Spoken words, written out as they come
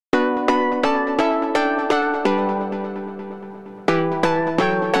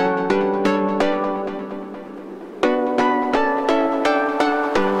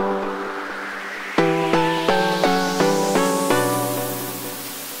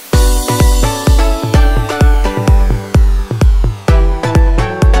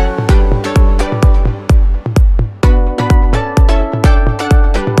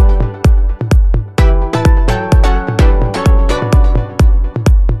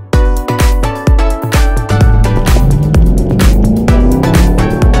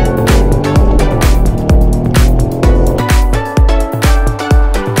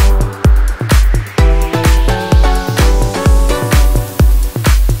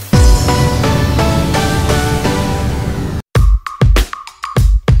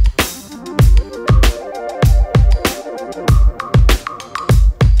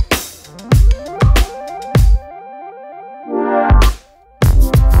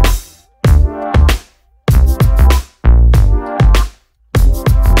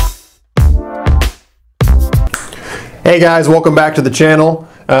Hey guys, welcome back to the channel.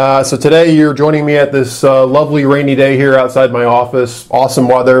 So today you're joining me at this lovely rainy day here outside my office. Awesome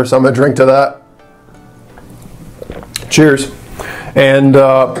weather, so I'm gonna drink to that. Cheers. And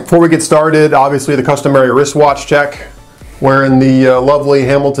before we get started, obviously the customary wristwatch check. Wearing the lovely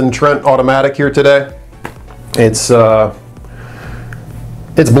Hamilton Trent automatic here today. It's blown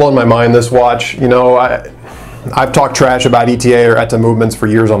my mind, this watch. You know, I've talked trash about ETA or ETA movements for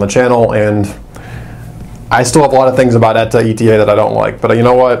years on the channel, and I still have a lot of things about ETA that I don't like. But you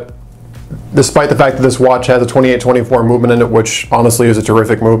know what? Despite the fact that this watch has a 28-24 movement in it, which honestly is a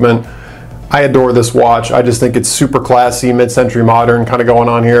terrific movement, I adore this watch. I just think it's super classy, mid-century modern kind of going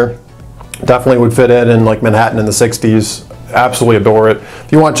on here. Definitely would fit in like Manhattan in the 60s. Absolutely adore it.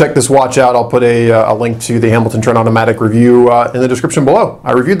 If you want to check this watch out, I'll put a link to the Hamilton Trent automatic review in the description below.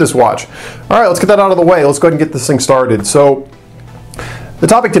 I reviewed this watch. All right, let's get that out of the way. Let's go ahead and get this thing started. So the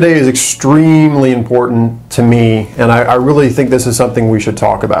topic today is extremely important to me, and I really think this is something we should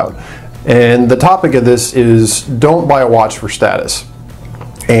talk about. And the topic of this is don't buy a watch for status.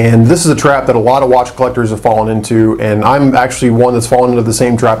 And this is a trap that a lot of watch collectors have fallen into, and I'm actually one that's fallen into the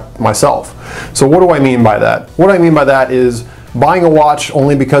same trap myself. So what do I mean by that? What I mean by that is buying a watch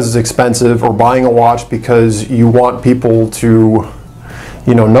only because it's expensive, or buying a watch because you want people to,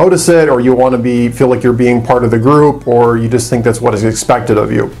 you know, notice it, or you want to feel like you're being part of the group, or you just think that's what is expected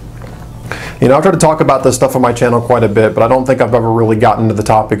of you. You know, I've tried to talk about this stuff on my channel quite a bit, but I don't think I've ever really gotten to the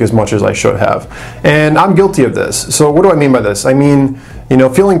topic as much as I should have. And I'm guilty of this. So what do I mean by this? I mean, you know,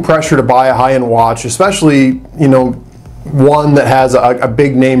 feeling pressure to buy a high-end watch, especially, you know, one that has a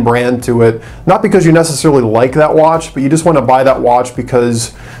big name brand to it, not because you necessarily like that watch, but you just want to buy that watch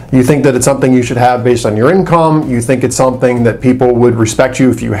because you think that it's something you should have based on your income, you think it's something that people would respect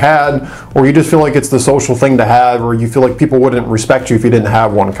you if you had, or you just feel like it's the social thing to have, or you feel like people wouldn't respect you if you didn't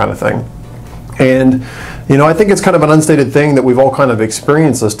have one, kind of thing. And, you know, I think it's kind of an unstated thing that we've all kind of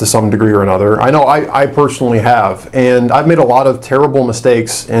experienced this to some degree or another. I know I personally have, and I've made a lot of terrible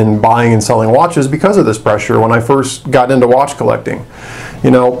mistakes in buying and selling watches because of this pressure when I first got into watch collecting.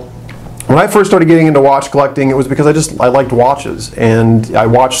 You know, when I first started getting into watch collecting, it was because I liked watches, and I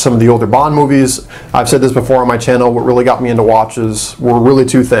watched some of the older Bond movies. I've said this before on my channel. What really got me into watches were really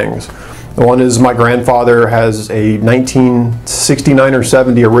two things. One is my grandfather has a 1969 or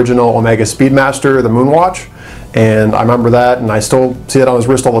 70 original Omega Speedmaster, the moon watch, and I remember that, and I still see it on his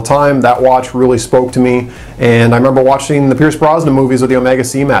wrist all the time. That watch really spoke to me, and I remember watching the Pierce Brosnan movies with the Omega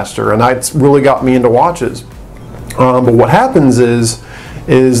Seamaster, and that really got me into watches. But what happens is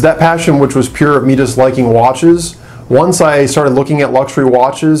that passion, which was pure of me just liking watches, once I started looking at luxury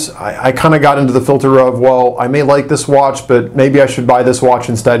watches, I kind of got into the filter of, well, I may like this watch, but maybe I should buy this watch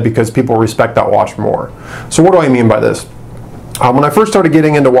instead because people respect that watch more. So what do I mean by this? When I first started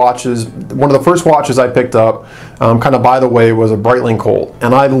getting into watches, one of the first watches I picked up, kind of by the way, was a Breitling Colt,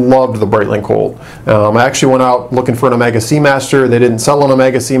 and I loved the Breitling Colt. I actually went out looking for an Omega Seamaster. They didn't sell an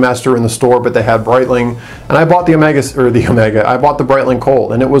Omega Seamaster in the store, but they had Breitling, and I bought I bought the Breitling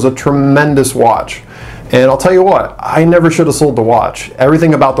Colt, and it was a tremendous watch. And I'll tell you what, I never should have sold the watch.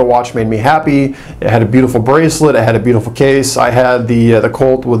 Everything about the watch made me happy. It had a beautiful bracelet, it had a beautiful case. I had the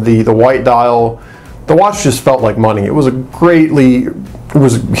Colt with the white dial. The watch just felt like money. It was a it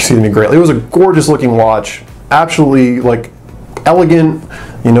was a gorgeous looking watch. Absolutely like elegant,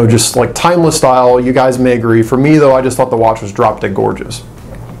 you know, just like timeless style. You guys may agree. For me though, I just thought the watch was drop dead gorgeous.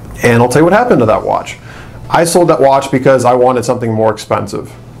 And I'll tell you what happened to that watch. I sold that watch because I wanted something more expensive.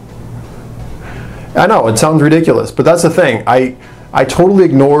 I know, it sounds ridiculous, but that's the thing. I totally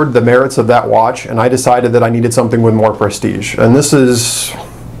ignored the merits of that watch, and I decided that I needed something with more prestige. And this is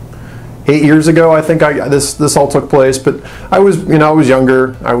 8 years ago, I think this all took place, but I was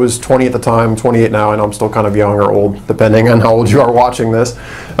younger. I was 20 at the time, 28 now, and I'm still kind of young or old, depending on how old you are watching this.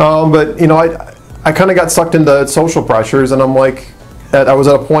 But, you know, I kind of got sucked into social pressures, and I'm like, I was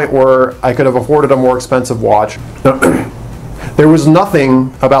at a point where I could have afforded a more expensive watch. There was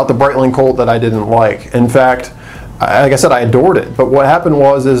nothing about the Breitling Colt that I didn't like. In fact, like I said, I adored it. But what happened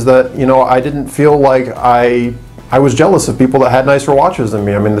was that, you know, I didn't feel like I was jealous of people that had nicer watches than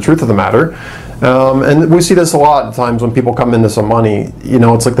me. I mean, the truth of the matter. And we see this a lot of times when people come into some money. You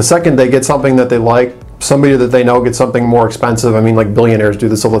know, it's like the second they get something that they like, somebody that they know gets something more expensive. I mean, like billionaires do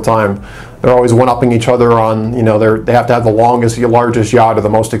this all the time. They're always one-upping each other on, you know, they have to have the largest yacht or the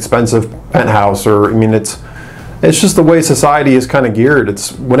most expensive penthouse, or, I mean, it's just the way society is kind of geared.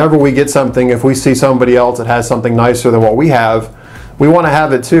 It's whenever we get something, if we see somebody else that has something nicer than what we have, we want to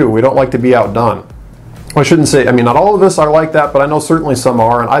have it too. We don't like to be outdone. I shouldn't say, I mean, not all of us are like that, but I know certainly some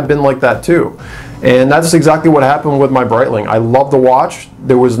are, and I've been like that too. And that's exactly what happened with my Breitling. I love the watch.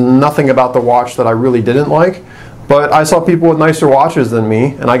 There was nothing about the watch that I really didn't like, But I saw people with nicer watches than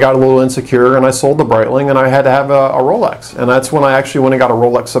me, and I got a little insecure, and I sold the Breitling, and I had to have a Rolex. And that's when I actually went and got a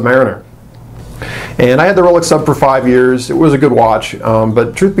Rolex Submariner. And I had the Rolex Sub for 5 years. It was a good watch,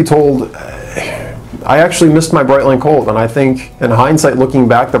 but truth be told, I actually missed my Breitling Colt, and I think, in hindsight, looking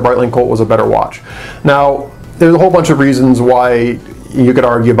back, the Breitling Colt was a better watch. Now, there's a whole bunch of reasons why you could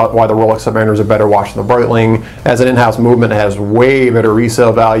argue about why the Rolex Submariner is a better watch than the Breitling. As an in-house movement, it has way better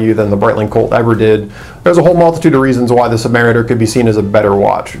resale value than the Breitling Colt ever did. There's a whole multitude of reasons why the Submariner could be seen as a better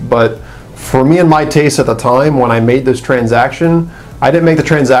watch. But for me and my taste at the time, when I made this transaction, I didn't make the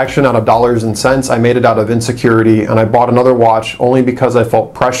transaction out of dollars and cents. I made it out of insecurity, and I bought another watch only because I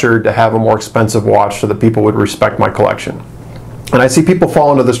felt pressured to have a more expensive watch so that people would respect my collection. And I see people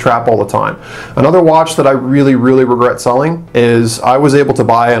fall into this trap all the time. Another watch that I really, really regret selling is I was able to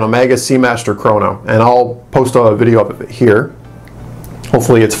buy an Omega Seamaster Chrono, and I'll post a video of it here.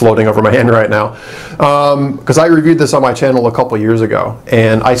 Hopefully it's floating over my hand right now. Because I reviewed this on my channel a couple years ago,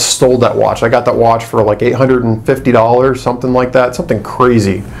 and I stole that watch. I got that watch for like $850, something like that, something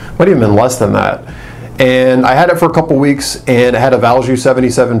crazy. Might even been less than that. And I had it for a couple weeks, and it had a Valjoux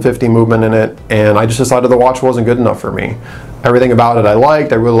 7750 movement in it, and I just decided the watch wasn't good enough for me. Everything about it I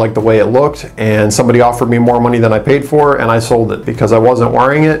liked. I really liked the way it looked, and somebody offered me more money than I paid for, and I sold it because I wasn't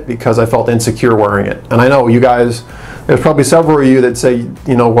wearing it, because I felt insecure wearing it. And I know you guys, there's probably several of you that say,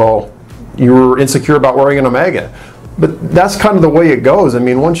 you know, well, you were insecure about wearing an Omega. But that's kind of the way it goes. I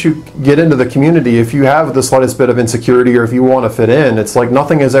mean, once you get into the community, if you have the slightest bit of insecurity or if you want to fit in, it's like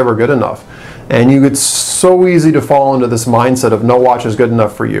nothing is ever good enough. And it's so easy to fall into this mindset of no watch is good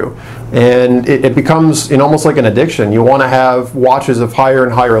enough for you. And it becomes, you know, almost like an addiction. You want to have watches of higher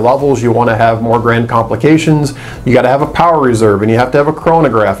and higher levels. You want to have more grand complications. You got to have a power reserve, and you have to have a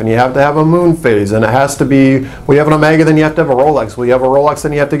chronograph, and you have to have a moon phase, and it has to be, well, you have an Omega, then you have to have a Rolex. Well, you have a Rolex,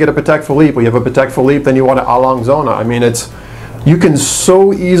 then you have to get a Patek Philippe. Well, you have a Patek Philippe, then you want an Alongzona. I mean, you can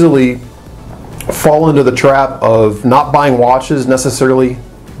so easily fall into the trap of not buying watches necessarily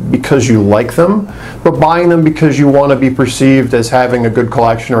because you like them, but buying them because you want to be perceived as having a good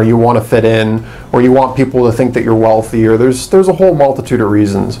collection, or you want to fit in, or you want people to think that you're wealthy, or there's a whole multitude of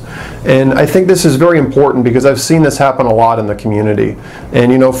reasons. And I think this is very important because I've seen this happen a lot in the community.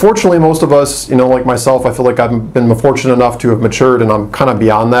 And you know, fortunately most of us, you know, like myself, I feel like I've been fortunate enough to have matured, and I'm kind of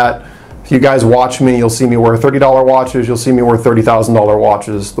beyond that. If you guys watch me, you'll see me wear $30 watches, you'll see me wear $30,000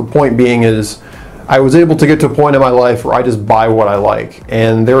 watches. The point being is, I was able to get to a point in my life where I just buy what I like.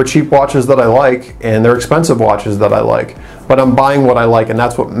 And there are cheap watches that I like, and there are expensive watches that I like. But I'm buying what I like, and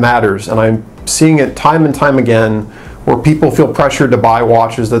that's what matters. And I'm seeing it time and time again where people feel pressured to buy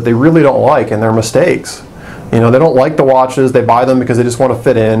watches that they really don't like, and they're mistakes. You know, they don't like the watches, they buy them because they just want to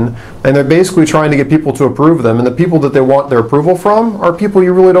fit in, and they're basically trying to get people to approve them. And the people that they want their approval from are people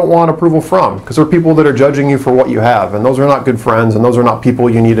you really don't want approval from, because they're people that are judging you for what you have. And those are not good friends, and those are not people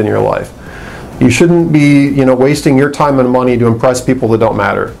you need in your life. You shouldn't be, you know, wasting your time and money to impress people that don't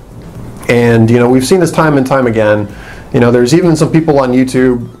matter. And, you know, we've seen this time and time again. You know, there's even some people on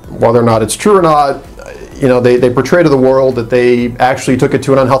YouTube, whether or not it's true or not, you know, they portray to the world that they actually took it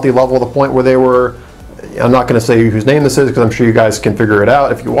to an unhealthy level to the point where they were, I'm not going to say whose name this is because I'm sure you guys can figure it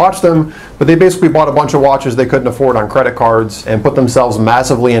out if you watch them, but they basically bought a bunch of watches they couldn't afford on credit cards and put themselves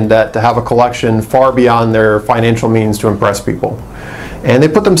massively in debt to have a collection far beyond their financial means to impress people. And they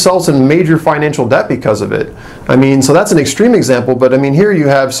put themselves in major financial debt because of it. I mean, so that's an extreme example, but I mean, here you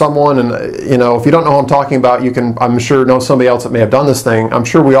have someone, and you know, if you don't know who I'm talking about, you can, I'm sure, know somebody else that may have done this thing. I'm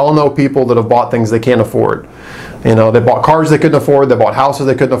sure we all know people that have bought things they can't afford. You know, they bought cars they couldn't afford, they bought houses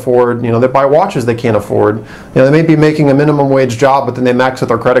they couldn't afford, you know, they buy watches they can't afford. You know, they may be making a minimum wage job, but then they max out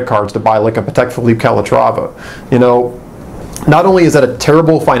their credit cards to buy like a Patek Philippe Calatrava. You know, not only is that a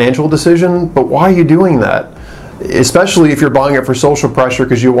terrible financial decision, but why are you doing that? Especially if you're buying it for social pressure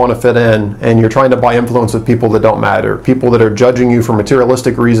because you want to fit in, and you're trying to buy influence with people that don't matter, people that are judging you for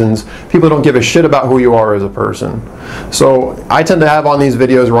materialistic reasons, people that don't give a shit about who you are as a person. So I tend to have on these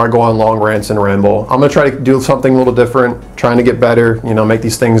videos where I go on long rants and ramble. I'm going to try to do something a little different, trying to get better, you know, make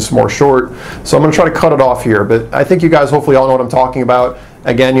these things more short. So I'm going to try to cut it off here, but I think you guys hopefully all know what I'm talking about.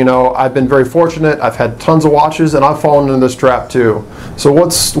 Again, you know, I've been very fortunate. I've had tons of watches, and I've fallen into this trap too. So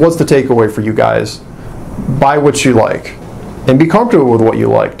what's the takeaway for you guys? Buy what you like and be comfortable with what you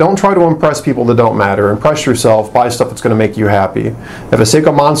like. Don't try to impress people that don't matter. Impress yourself. Buy stuff that's going to make you happy. If a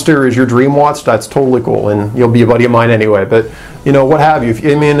Seiko Monster is your dream watch, that's totally cool, and you'll be a buddy of mine anyway. But you know, what have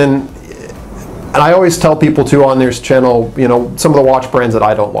you? I mean, and I always tell people too on this channel, you know, some of the watch brands that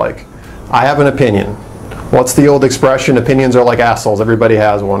I don't like. I have an opinion. What's the old expression? Opinions are like assholes. Everybody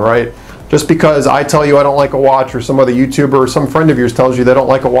has one, right? Just because I tell you I don't like a watch, or some other YouTuber or some friend of yours tells you they don't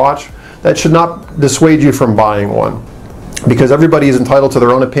like a watch, that should not dissuade you from buying one. Because everybody is entitled to their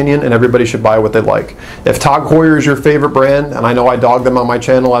own opinion and everybody should buy what they like. If Tag Heuer is your favorite brand, and I know I dog them on my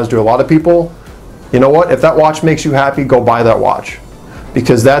channel, as do a lot of people, you know what? If that watch makes you happy, go buy that watch.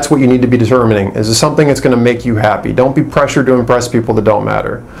 Because that's what you need to be determining. Is this something that's going to make you happy? Don't be pressured to impress people that don't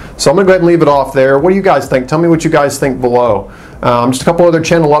matter. So I'm going to go ahead and leave it off there. What do you guys think? Tell me what you guys think below. Just a couple other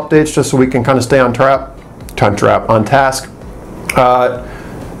channel updates just so we can kind of stay on task.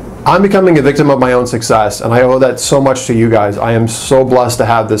 I'm becoming a victim of my own success, and I owe that so much to you guys. I am so blessed to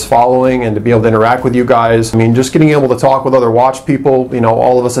have this following and to be able to interact with you guys. I mean, just getting able to talk with other watch people, you know,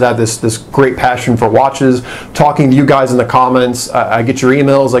 all of us that have this great passion for watches, talking to you guys in the comments. I get your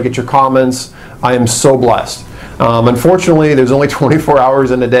emails, I get your comments. I am so blessed. Unfortunately, there's only 24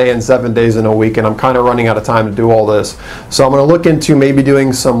 hours in a day and 7 days in a week, and I'm kind of running out of time to do all this. So I'm going to look into maybe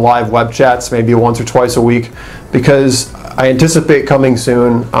doing some live web chats, maybe once or twice a week, because I anticipate coming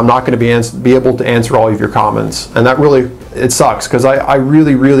soon. I'm not going to be able to answer all of your comments, and that really, it sucks, because I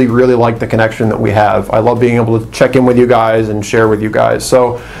really like the connection that we have. I love being able to check in with you guys and share with you guys.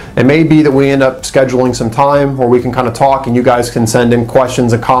 So it may be that we end up scheduling some time where we can kind of talk and you guys can send in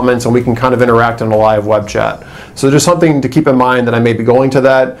questions and comments and we can kind of interact in a live web chat. So just something to keep in mind, that I may be going to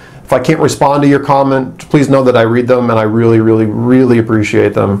that. If I can't respond to your comment, please know that I read them and I really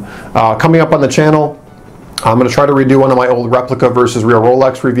appreciate them. Coming up on the channel, I'm going to try to redo one of my old replica versus real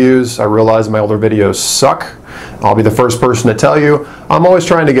Rolex reviews. I realize my older videos suck. I'll be the first person to tell you. I'm always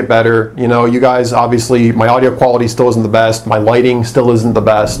trying to get better. You know, you guys, obviously, my audio quality still isn't the best. My lighting still isn't the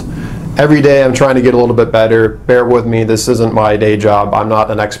best. Every day I'm trying to get a little bit better. Bear with me. This isn't my day job. I'm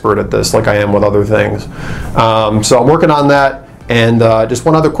not an expert at this like I am with other things. So I'm working on that. And just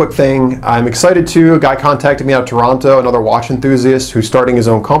one other quick thing, I'm excited too. A guy contacted me out of Toronto, another watch enthusiast who's starting his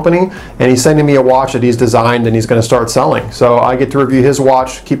own company, and he's sending me a watch that he's designed and he's going to start selling. So I get to review his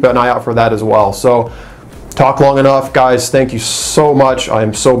watch. Keep an eye out for that as well. So talk long enough, guys. Thank you so much. I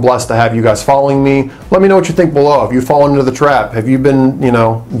am so blessed to have you guys following me. Let me know what you think below. Have you fallen into the trap? Have you been, you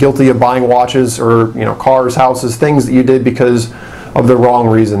know, guilty of buying watches or, you know, cars, houses, things that you did because of the wrong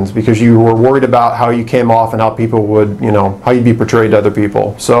reasons, because you were worried about how you came off and how people would, you know, how you'd be portrayed to other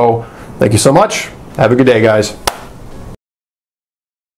people? So thank you so much. Have a good day, guys.